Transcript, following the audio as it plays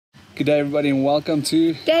Good day everybody and welcome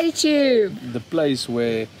to Daddy Tube, the place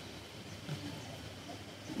where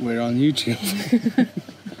we're on YouTube.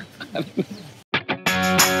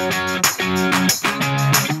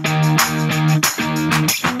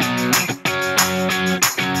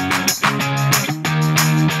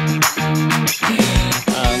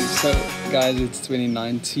 So guys, it's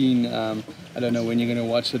 2019. I don't know when you're going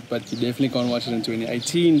to watch it, but you definitely can't watch it in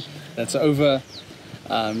 2018. That's over.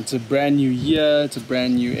 It's a brand new year, it's a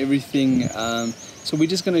brand new everything. So we're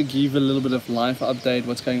just going to give a little bit of life update,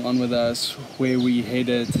 what's going on with us, where we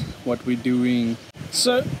headed, what we're doing.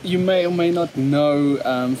 So you may or may not know,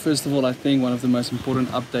 first of all, I think one of the most important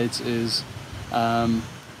updates is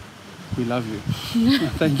we love you.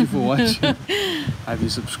 Thank you for watching. Have you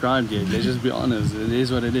subscribed yet? Let's just be honest, it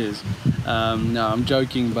is what it is. No, I'm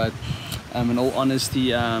joking, but in all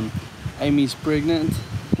honesty, Amy's pregnant.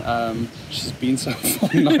 She's been so for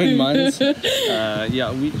 9 months.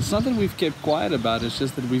 Yeah, it's not that we've kept quiet about it, it's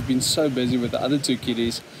just that we've been so busy with the other two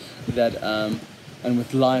kiddies that and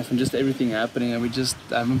with life and just everything happening, and we just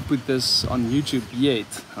haven't put this on YouTube yet.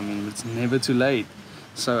 I mean, it's never too late.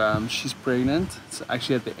 So she's pregnant. It's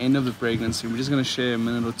actually at the end of the pregnancy. We're just going to share a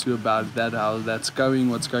minute or two about that, how that's going,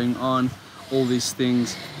 what's going on, all these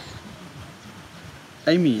things.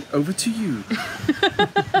 Amy, over to you.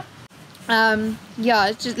 yeah,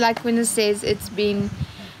 it's just like when it says, it's been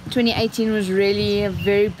 2018 was really a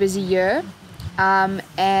very busy year,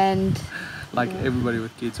 and like everybody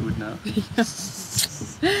with kids would know.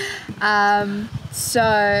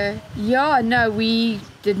 So yeah, no, we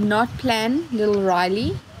did not plan little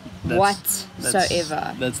Riley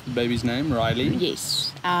whatsoever. That's the baby's name, Riley?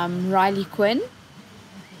 Yes, Riley Quinn.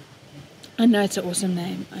 I know it's an awesome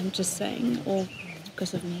name, I'm just saying, all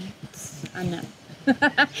because of me. I know.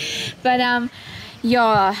 But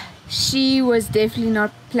yeah, she was definitely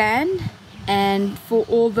not planned, and for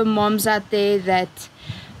all the moms out there that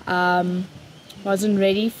wasn't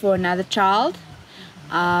ready for another child,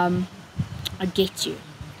 I get you,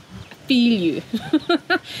 I feel you.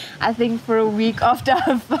 I think for a week after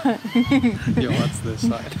I've yeah, what's this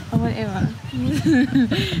side? Oh, whatever.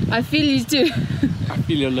 I feel you too. I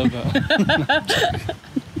feel your liver.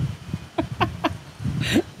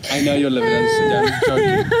 I know your liver, I'm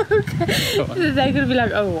joking. Okay. They're gonna be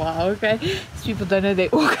like, oh wow, okay. These people don't know their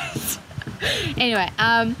organs. Anyway,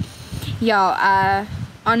 yeah,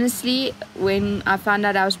 honestly, when I found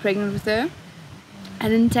out I was pregnant with her, I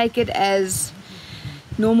didn't take it as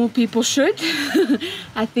normal people should.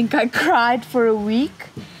 I think I cried for a week,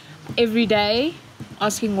 every day,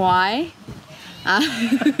 asking why.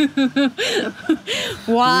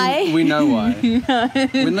 Why? We know why.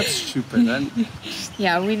 We're not stupid.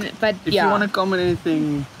 Yeah, but if yeah. you want to comment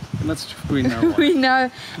anything, we're not stupid. We know why. We know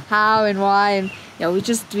how and why, and yeah, we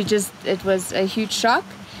just it was a huge shock.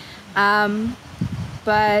 But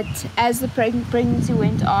as the pregnancy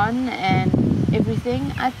went on and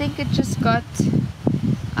everything, I think it just got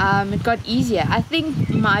easier. I think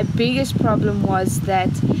my biggest problem was that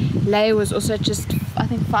Leia was also just, I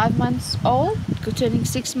think, 5 months old, turning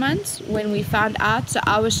 6 months when we found out. So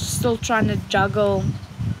I was still trying to juggle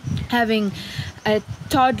having a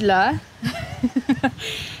toddler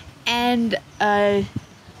and a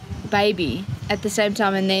baby at the same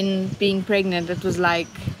time, and then being pregnant. It was like,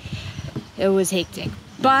 it was hectic.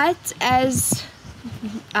 But as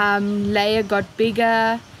Leia got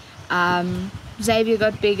bigger, Xavier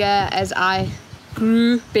got bigger, as I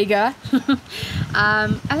grew bigger,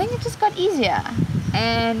 I think it just got easier.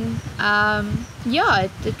 And yeah,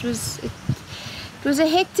 it was a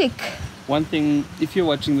hectic. One thing, if you're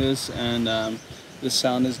watching this and the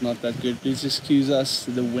sound is not that good, please excuse us.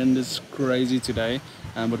 The wind is crazy today,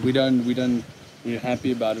 but we're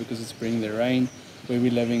happy about it because it's bringing the rain. Where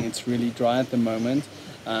we're living, it's really dry at the moment,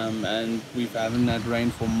 and we haven't had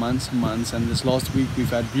rain for months, and this last week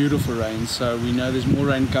we've had beautiful rain. So we know there's more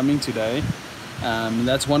rain coming today.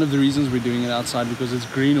 That's one of the reasons we're doing it outside, because it's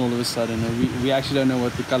green all of a sudden, and we actually don't know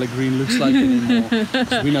what the color green looks like anymore.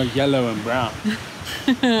 So we know yellow and brown.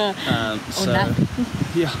 So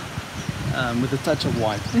yeah, with a touch of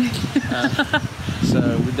white.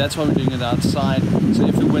 So that's why we're doing it outside. So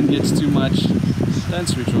if the wind gets too much, don't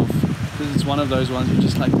switch off, because it's one of those ones you're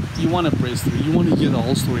just like, you want to press through, you want to hear the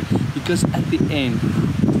whole story, because at the end.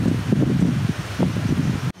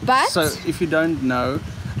 But so if you don't know,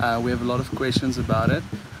 we have a lot of questions about it.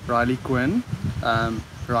 Riley Quinn.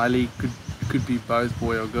 Riley could be both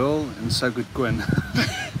boy or girl, and so could Quinn.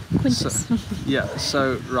 So, yeah,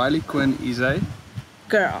 so Riley Quinn is a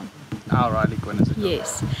girl. Our Riley Quinn is a girl.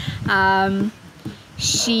 Yes.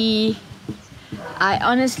 I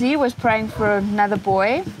honestly was praying for another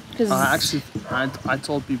boy, because I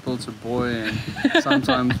told people it's a boy, and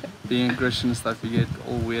sometimes being a Christian and stuff, you get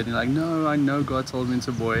all weird. You're like, no, I know God told me it's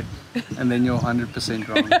a boy, and then you're 100%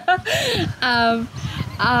 wrong.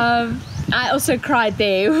 I also cried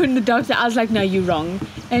there when the doctor. I was like, no, you're wrong,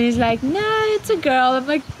 and he's like, no, it's a girl. I'm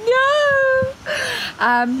like,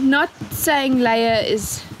 no. Not saying Leia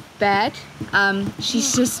is bad.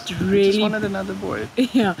 She's just really. Just wanted another boy.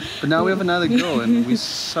 Yeah. But now we have another girl, and we're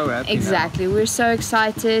so happy. Exactly. Now. We're so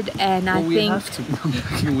excited, and I we think have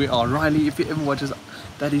to. We are. Riley, if you ever watch us,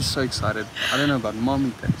 Daddy's so excited. I don't know about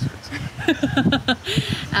Mommy, Daddy's so excited.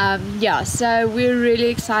 yeah. So we're really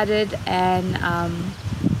excited, and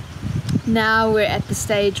now we're at the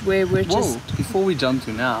stage where we're just. Before we jump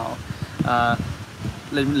to now.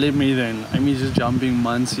 Let me then. Amy's just jumping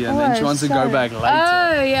months here, and then she wants to go back later.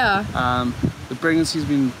 Oh yeah. The pregnancy's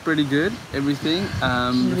been pretty good. Everything.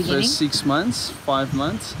 The first 6 months, 5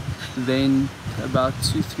 months. Then about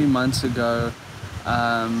 2-3 months ago,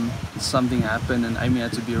 something happened, and Amy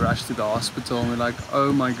had to be rushed to the hospital. And we're like,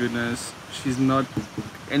 oh my goodness, she's not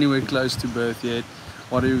anywhere close to birth yet.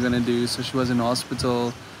 What are you gonna do? So she was in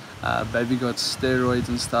hospital. Baby got steroids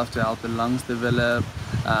and stuff to help the lungs develop.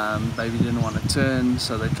 Baby didn't want to turn,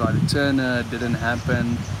 so they tried to turn her. It didn't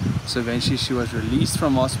happen. So eventually she was released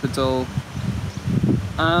from hospital.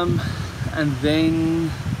 And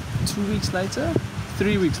then 3 weeks later,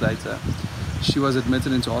 she was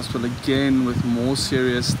admitted into hospital again with more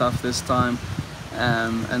serious stuff this time.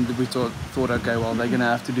 And we thought, okay, well, they're gonna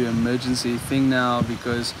have to do an emergency thing now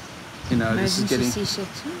because, you know, this is getting.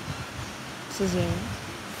 C-section. Cesarean.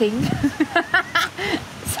 Thing.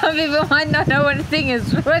 Some people might not know what a thing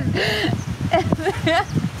is. What?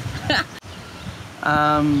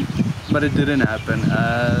 But it didn't happen.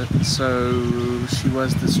 So she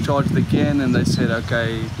was discharged again, and they said,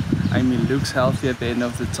 okay, Amy looks healthy at the end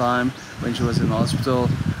of the time when she was in hospital.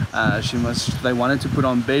 They wanted to put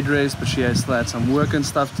on bed rest, but she still had some work and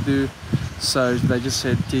stuff to do. So they just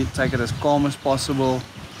said, take it as calm as possible.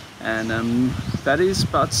 And that is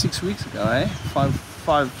about 6 weeks ago,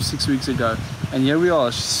 5-6 weeks ago, and here we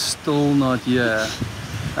are. She's still not here.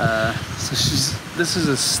 So this is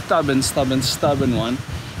a stubborn one,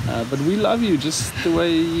 but we love you just the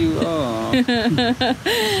way you are.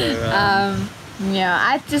 Yeah,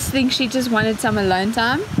 I just think she just wanted some alone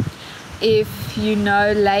time. If you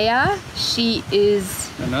know Leia, she is.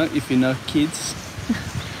 I know. If you know kids,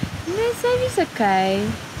 no, Sadie's okay.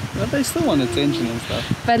 But they still want attention and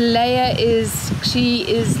stuff. But Leia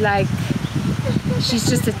is like. She's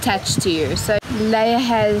just attached to you. So Leia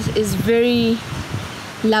is very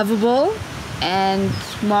lovable, and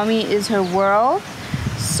mommy is her world.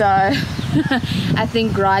 So I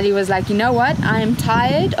think Riley was like, you know what? I am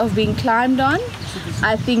tired of being climbed on.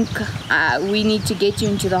 I think we need to get you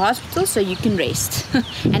into the hospital so you can rest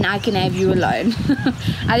and I can have you alone.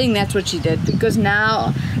 I think that's what she did, because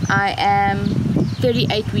now I am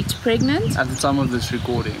 38 weeks pregnant. At the time of this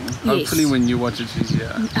recording. Yes. Hopefully when you watch it, she's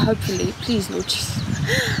here. Hopefully. Please, Lord Jesus.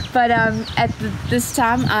 But at this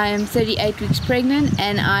time, I am 38 weeks pregnant,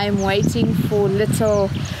 and I'm waiting for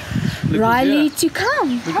little Riley to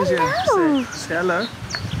come. Hello. Say hello.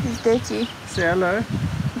 He's dirty. Say hello.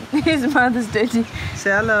 His mother's dirty.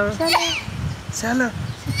 Say hello. Say hello. Say hello.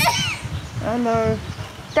 Hello.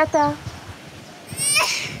 Tata.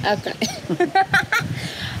 Okay.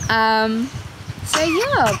 So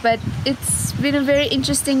yeah, but it's been a very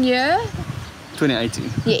interesting year. 2018.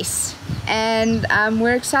 Yes, and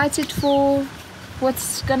we're excited for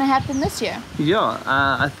what's gonna happen this year. Yeah,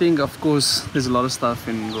 I think of course there's a lot of stuff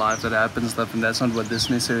in life that happens, and that's not what this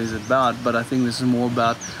necessarily is about, but I think this is more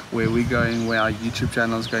about where we're going, where our YouTube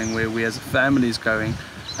channel is going, where we as a family is going.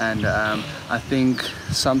 And I think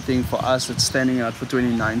something for us that's standing out for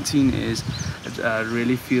 2019 is it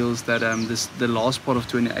really feels that the last part of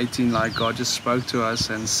 2018, like God just spoke to us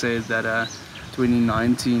and said that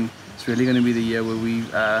 2019 is really going to be the year where we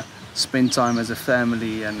spend time as a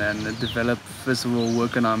family and develop, first of all,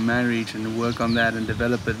 work on our marriage and work on that and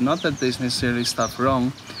develop it. Not that there's necessarily stuff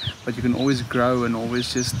wrong, but you can always grow and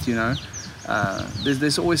always just, you know,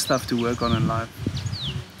 there's always stuff to work on in life.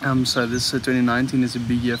 So this 2019 is a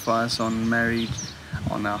big year for us on marriage,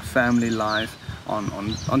 on our family life,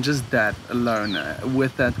 on just that alone.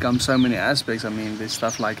 With that comes so many aspects. I mean, there's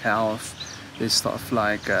stuff like health, there's stuff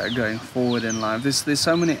like going forward in life. There's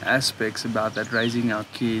so many aspects about that, raising our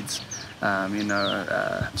kids, you know,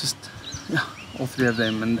 just all three of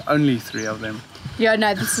them, and only three of them. Yeah,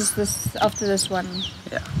 no, this is after this one.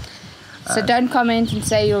 Yeah. So don't comment and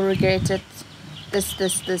say you'll regret it. This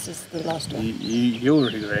is the last one. You'll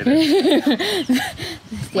regret it.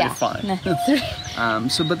 Yeah. We're fine. No.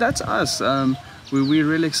 So, but that's us. we're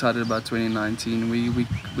really excited about 2019.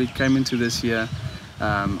 We came into this year.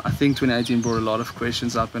 I think 2018 brought a lot of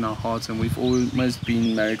questions up in our hearts, and we've almost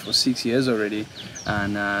been married for 6 years already.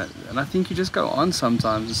 And I think you just go on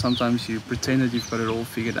sometimes, and sometimes you pretend that you've got it all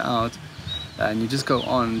figured out, and you just go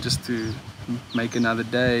on just to make another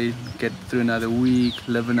day, get through another week,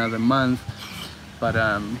 live another month. But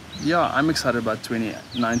yeah, I'm excited about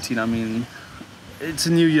 2019. I mean, it's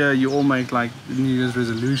a new year. You all make like New Year's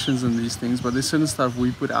resolutions and these things, but there's certain stuff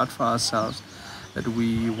we put out for ourselves that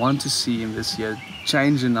we want to see in this year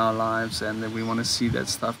change in our lives, and that we want to see that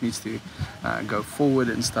stuff needs to go forward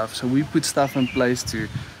and stuff. So we put stuff in place to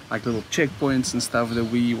like little checkpoints and stuff that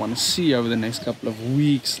we want to see over the next couple of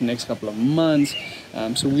weeks, next couple of months.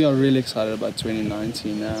 So we are really excited about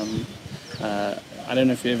 2019. I don't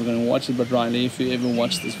know if you're ever going to watch it, but Riley, if you ever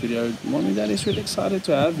watch this video, Mom and Dad is really excited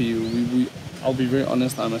to have you. I'll be very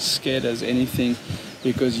honest, I'm as scared as anything,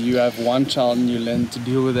 because you have one child and you learn to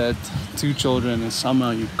deal with that, 2 children, and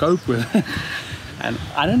somehow you cope with it. And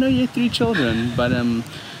I don't know, you have 3 children, but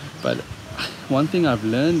one thing I've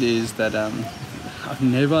learned is that I've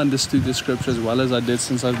never understood the scripture as well as I did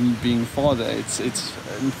since I've been being father. It's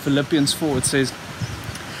in Philippians 4, it says,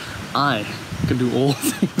 I can do all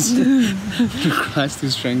things through Christ who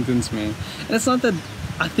strengthens me. And it's not that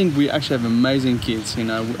I think we actually have amazing kids, you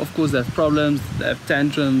know. Of course, they have problems, they have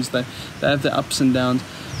tantrums, they have their ups and downs,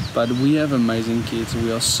 but we have amazing kids.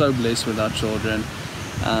 We are so blessed with our children.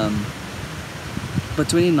 But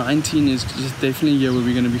 2019 is just definitely a year where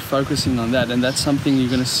we're going to be focusing on that, and that's something you're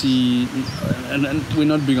going to see. And we're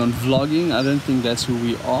not big on vlogging. I don't think that's who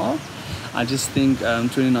we are. I just think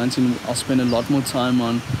 2019 I'll spend a lot more time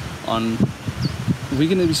on we're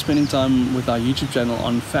going to be spending time with our YouTube channel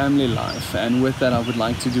on family life, and with that I would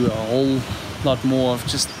like to do a whole lot more of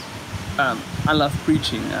just I love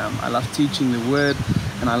preaching, I love teaching the word,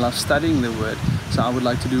 and I love studying the word. So I would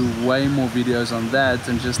like to do way more videos on that,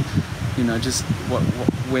 and just, you know, just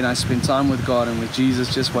when I spend time with God and with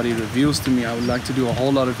Jesus, just what he reveals to me. I would like to do a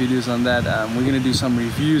whole lot of videos on that. We're going to do some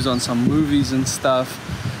reviews on some movies and stuff.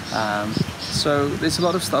 So there's a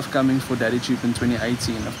lot of stuff coming for DaddyTube in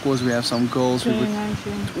 2018. Of course, we have some goals.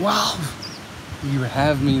 2019. Wow, you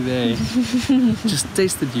have me there. Just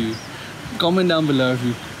tasted you. Comment down below if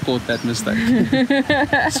you caught that mistake.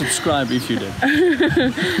 Subscribe if you did.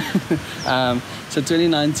 So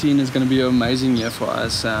 2019 is going to be an amazing year for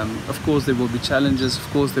us. Of course, there will be challenges. Of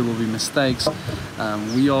course, there will be mistakes.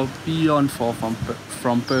 We are beyond far from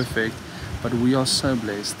perfect, but we are so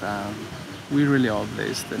blessed. We really are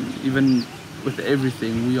blessed, and even with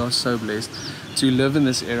everything, we are so blessed to live in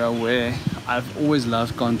this era where I've always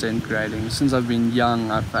loved content creating. Since I've been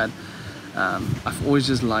young, I've always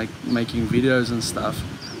just liked making videos and stuff,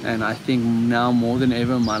 and I think now more than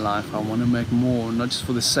ever in my life I want to make more, not just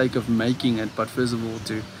for the sake of making it, but first of all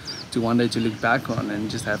to one day to look back on and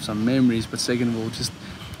just have some memories, but second of all, just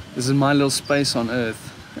this is my little space on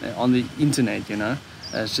earth, on the internet, you know.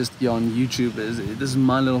 It's just here on YouTube. This is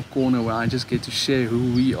my little corner where I just get to share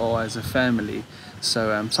who we are as a family.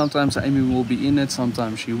 So sometimes Amy will be in it,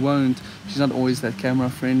 sometimes she won't. She's not always that camera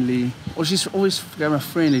friendly, or she's always camera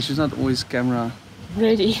friendly, she's not always camera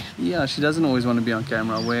Ready. Yeah, she doesn't always want to be on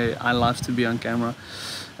camera, where I love to be on camera.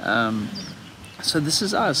 So this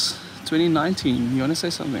is us, 2019. You want to say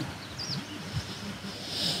something?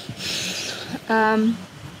 I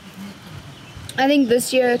think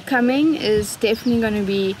this year coming is definitely going to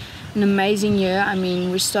be an amazing year. I mean,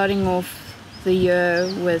 we're starting off the year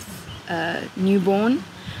with a newborn,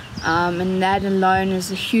 and that alone is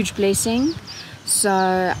a huge blessing.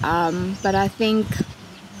 So, but I think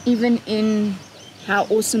even in how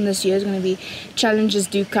awesome this year is going to be, challenges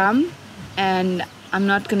do come, and I'm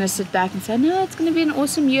not going to sit back and say, no, it's going to be an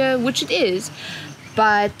awesome year, which it is,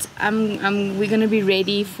 but we're going to be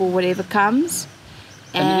ready for whatever comes.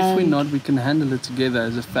 And if we're not, we can handle it together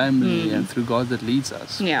as a family and through God that leads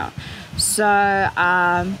us. Yeah. So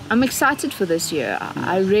I'm excited for this year.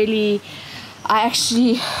 I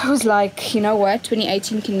actually was like, you know what,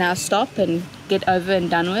 2018 can now stop and get over and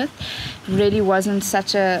done with. It really wasn't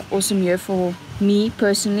such an awesome year for me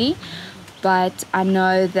personally, but I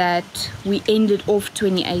know that we ended off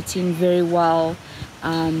 2018 very well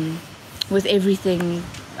with everything.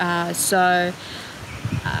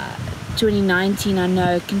 2019 I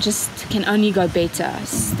know can only go better,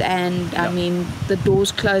 and I mean the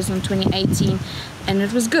doors closed on 2018 and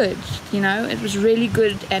it was good, you know, it was really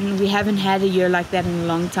good, and we haven't had a year like that in a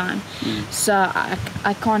long time. So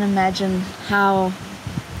I can't imagine how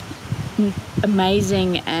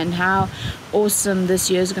amazing and how awesome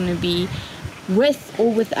this year is going to be, with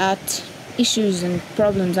or without issues and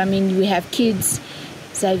problems. I mean, we have kids,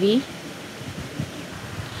 Xavier.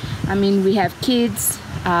 I mean, we have kids,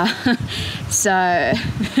 so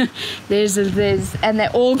there's and they're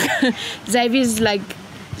all Xavier's like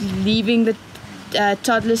leaving the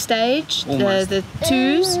toddler stage, the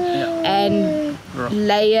twos, and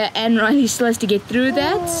Leia and Riley still has to get through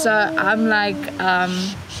that. So I'm like,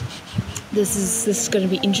 this is going to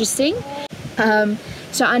be interesting.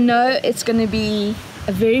 So I know it's going to be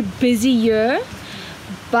a very busy year,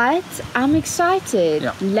 but I'm excited.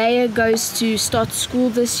 Leia goes to start school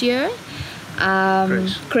this year.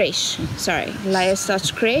 Creche. Sorry, Leia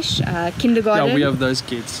starts creche, kindergarten. Yeah, we have those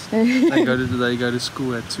kids. They go to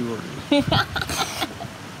school at 2 already.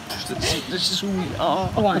 This is who we are.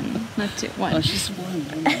 1, not 2. 1. Oh, she's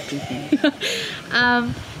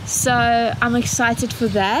 1. So I'm excited for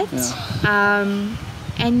that.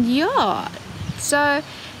 And yeah, so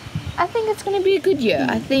I think it's going to be a good year.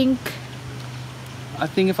 I think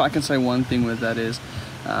if I can say one thing with that is,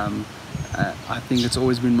 I think it's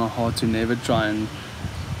always been my heart to never try and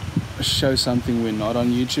show something we're not on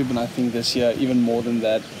YouTube, and I think this year even more than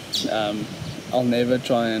that, I'll never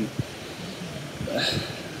try and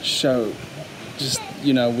show just,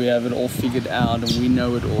 we have it all figured out and we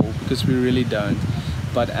know it all, because we really don't.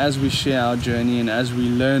 But as we share our journey and as we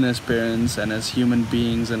learn as parents and as human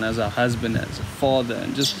beings and as a husband, as a father,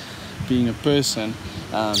 and just being a person,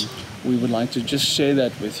 we would like to just share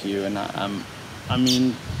that with you. And I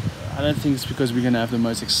mean, I don't think it's because we're going to have the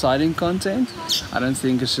most exciting content. I don't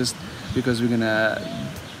think it's just because we're going to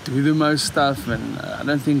do the most stuff, and I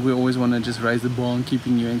don't think we always want to just raise the bar on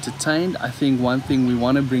keeping you entertained. I think one thing we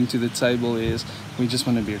want to bring to the table is we just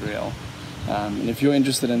want to be real. And if you're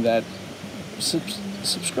interested in that,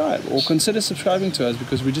 subscribe or consider subscribing to us,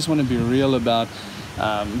 because we just want to be real about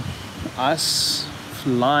us,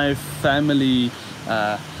 life, family,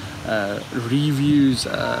 reviews,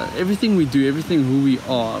 everything we do, everything who we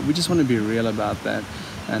are. We just want to be real about that.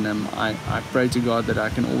 And I pray to God that I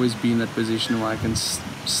can always be in that position where I can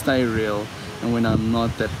stay real, and when I'm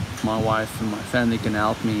not, that my wife and my family can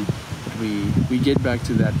help me, that we get back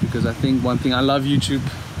to that. Because I think one thing, I love YouTube,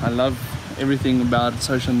 I love everything about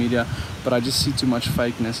social media, but I just see too much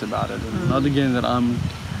fakeness about it. And not again that I'm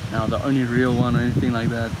now the only real one or anything like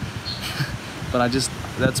that, but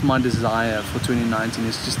that's my desire for 2019,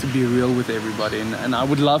 is just to be real with everybody. And I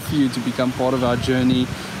would love for you to become part of our journey.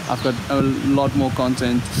 I've got a lot more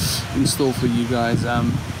content in store for you guys.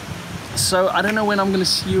 So I don't know when I'm going to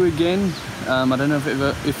see you again. I don't know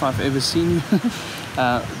if I've ever seen you.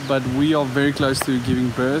 But we are very close to giving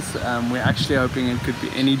birth. We're actually hoping it could be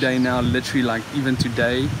any day now, literally like even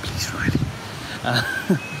today. Please write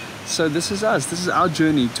it. So this is us. This is our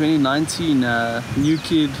journey. 2019, new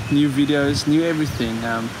kid, new videos, new everything.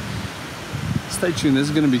 Stay tuned. This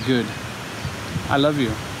is going to be good. I love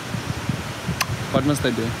you. What must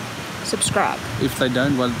they do? subscribe. If they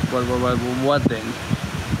don't, what then?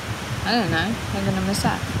 I don't know. They're gonna miss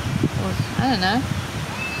out. Or, I don't know.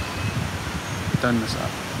 Don't miss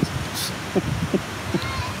out.